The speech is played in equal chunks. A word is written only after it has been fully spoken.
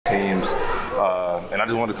teams. And I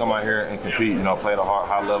just wanted to come out here and compete, you know, play at a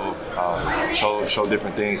high level, show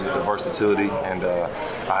different things, the versatility, and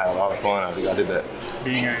I had a lot of fun. I think I did that.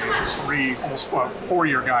 Being a almost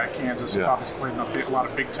 4-year guy at Kansas, you obviously played in a lot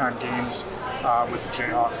of big-time games with the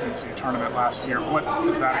Jayhawks in the NCAA tournament last year. What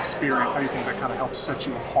is that experience? How do you think that kind of helps set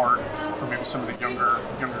you apart from maybe some of the younger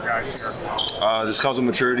guys here? This comes with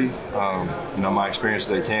maturity. You know, my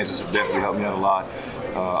experiences at Kansas have definitely helped me out a lot.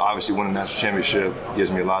 Obviously, winning a national championship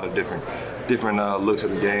gives me a lot of different looks at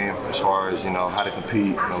the game as far as, you know, how to compete.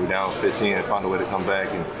 You know, we're down 15 and find a way to come back,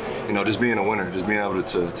 and, you know, just being a winner, just being able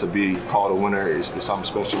to be called a winner is something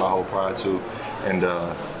special I hold pride to. And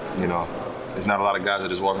you know, there's not a lot of guys that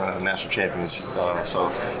just walk around as national champions,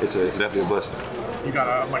 so it's definitely a blessing. You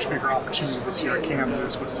got a much bigger opportunity this year at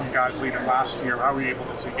Kansas with some guys leaving last year. How were you able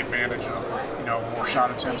to take advantage of, you know, more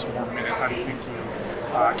shot attempts, more minutes? How do you think you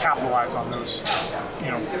capitalize on those,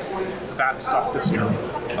 you know, that stuff this year?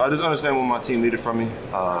 I just understand what my team needed from me.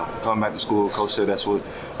 Coming back to school, coach said that's what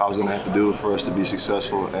I was going to have to do for us to be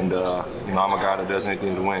successful. And you know, I'm a guy that does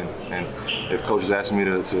anything to win. And if coach is asking me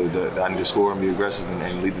that I need to score and be aggressive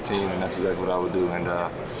and lead the team, and that's exactly what I would do. And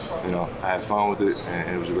you know, I had fun with it,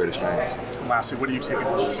 and it was a great experience. Lastly, what are you taking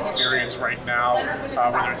from this experience right now?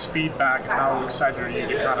 Whether it's feedback, and how excited are you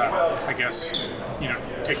to kind of, I guess, you know,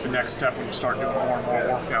 take the next step when you start doing more and more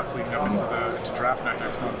workouts leading up into draft night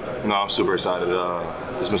next month? No, I'm super excited.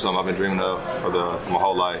 This has been something I've been dreaming of for my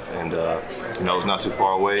whole life, and you know, it's not too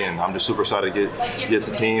far away, and I'm just super excited to get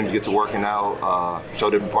to teams, get to working out,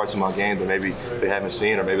 show different parts of my game that maybe they haven't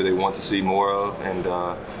seen or maybe they want to see more of, and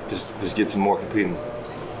just get some more competing.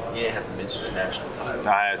 You didn't have to mention the national title.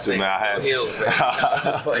 I had to, man. I had to.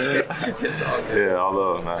 Just playing. It's all good. Yeah, all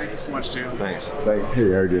love, man. Thank you so much, Jalen. Thanks. Hey, how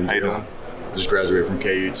are you doing? How you doing? Just graduated from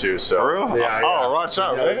KU too, so. For real? Yeah. Oh, watch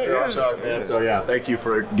out, man. Yeah, watch out, man. So yeah, thank you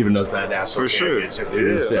for giving us that national championship. For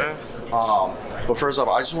sure. Yeah, man. But first off,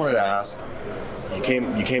 I just wanted to ask, you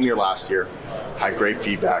came here last year, had great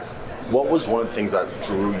feedback. What was one of the things that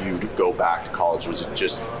drew you to go back to college? Was it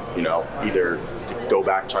just, you know, either to go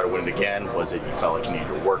back, try to win it again? Was it you felt like you needed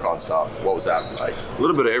to work on stuff? What was that like? A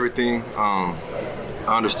little bit of everything. I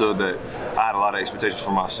understood that I had a lot of expectations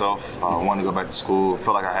for myself. I wanted to go back to school. I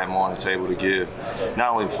felt like I had more on the table to give,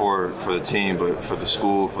 not only for the team, but for the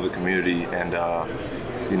school, for the community. And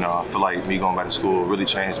you know, I feel like me going back to school really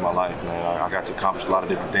changed my life, man. I got to accomplish a lot of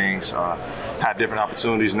different things. Had different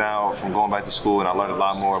opportunities now from going back to school, and I learned a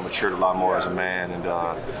lot more, matured a lot more as a man, and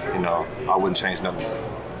you know, I wouldn't change nothing.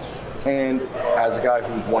 And as a guy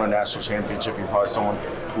who's won a national championship, you're probably someone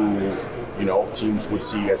who, you know, teams would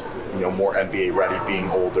see as, you know, more NBA ready, being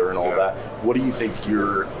older and all that. What do you think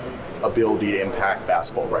your ability to impact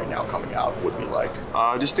basketball right now coming out would be like?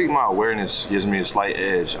 I just think my awareness gives me a slight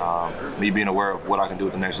edge. Me being aware of what I can do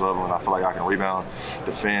at the next level, and I feel like I can rebound,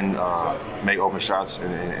 defend, make open shots,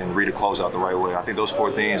 and read a closeout the right way. I think those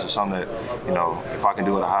 4 things are something that, you know, if I can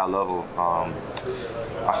do at a high level,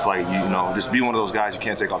 I feel like, you know, just be one of those guys you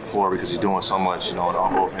can't take off the floor because he's doing so much, you know,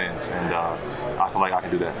 on both ends, and I feel like I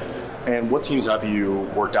can do that. And what teams have you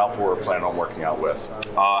worked out for or plan on working out with?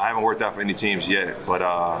 I haven't worked out for any teams yet, but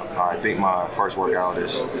I think my first workout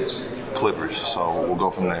is Clippers, so we'll go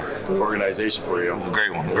from there. Good organization for you.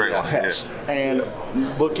 Great one, great one. Yeah.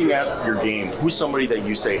 And looking at your game, who's somebody that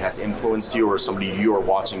you say has influenced you or somebody you are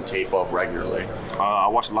watching tape of regularly? I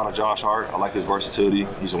watch a lot of Josh Hart. I like his versatility.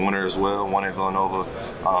 He's a winner as well, won at Villanova,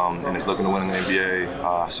 and is looking to win in the NBA.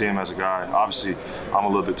 I see him as a guy. Obviously, I'm a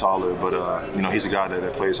little bit taller, but you know, he's a guy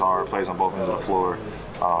that plays hard, plays on both ends of the floor,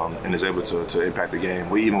 and is able to impact the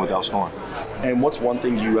game, even without scoring. And what's one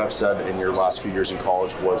thing you have said in your last few years in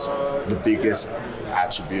college was the biggest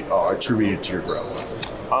attribute attributed to your growth?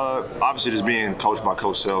 Obviously, just being coached by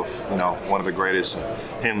Coach Self, you know, one of the greatest.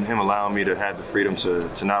 Him allowing me to have the freedom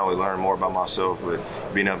to not only learn more about myself, but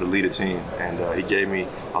being able to lead a team. And he gave me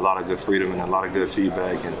a lot of good freedom and a lot of good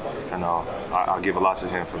feedback. And I give a lot to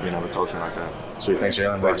him for being able to coach me like that. Sweet, thanks,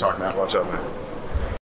 Jalen. Watch out, man.